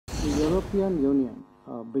The European Union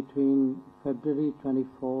between February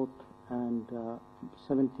 24th and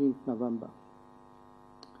 17th November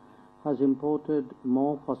has imported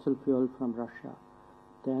more fossil fuel from Russia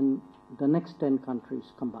than the next 10 countries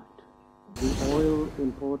combined. The oil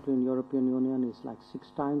import in European Union is like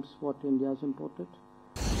 6 times what India has imported.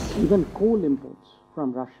 Even coal imports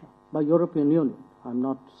from Russia by European Union, I'm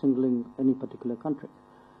not singling any particular country,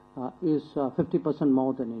 is 50%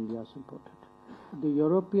 more than India has imported. The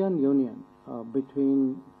European Union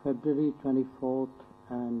between February 24th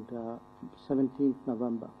and 17th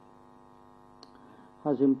November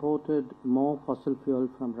has imported more fossil fuel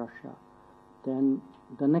from Russia than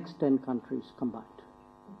the next 10 countries combined.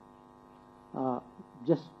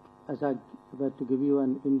 Just as I were to give you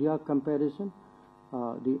an India comparison,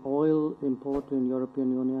 the oil import in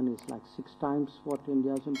European Union is like 6 times what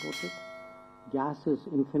India has imported. Gas is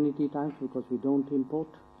infinity times because we don't import,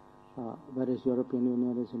 whereas European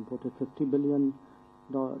Union has imported $50 billion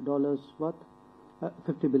worth,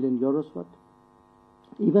 50 billion euros worth.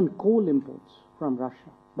 Even coal imports from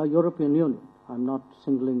Russia by European Union, I'm not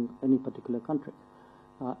singling any particular country,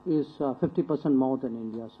 is 50% more than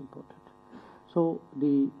India has imported. So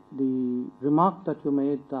the remark that you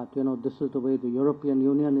made that, this is the way the European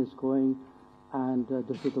Union is going and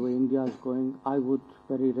this is the way India is going, I would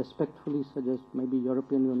very respectfully suggest maybe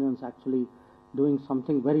European Union is actually doing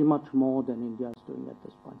something very much more than India is doing at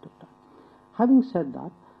this point of time. Having said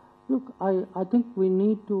that, look, I think we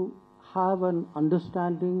need to have an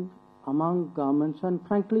understanding among governments and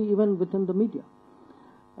frankly even within the media.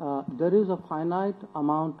 There is a finite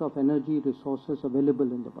amount of energy resources available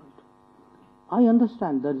in the world. I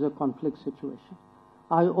understand there is a conflict situation.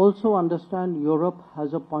 I also understand Europe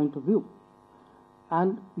has a point of view.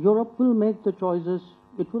 And Europe will make the choices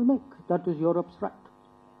it will make. That is Europe's right.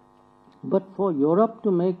 But for Europe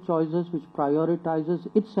to make choices which prioritizes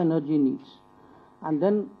its energy needs and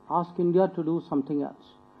then ask India to do something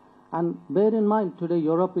else. And bear in mind, today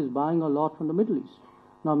Europe is buying a lot from the Middle East.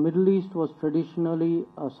 Now, Middle East was traditionally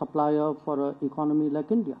a supplier for an economy like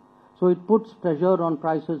India. So it puts pressure on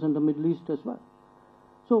prices in the Middle East as well.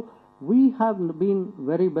 So we have been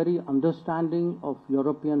very, very understanding of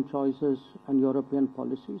European choices and European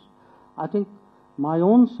policies. I think my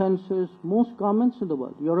own sense is most governments in the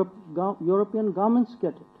world, European governments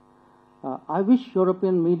get it. I wish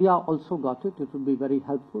European media also got it. It would be very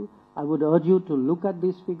helpful. I would urge you to look at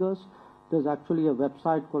these figures. There's actually a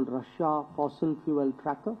website called Russia Fossil Fuel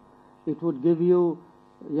Tracker. It would give you,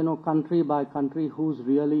 country by country who's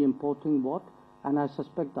really importing what, and I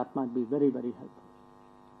suspect that might be very, very helpful.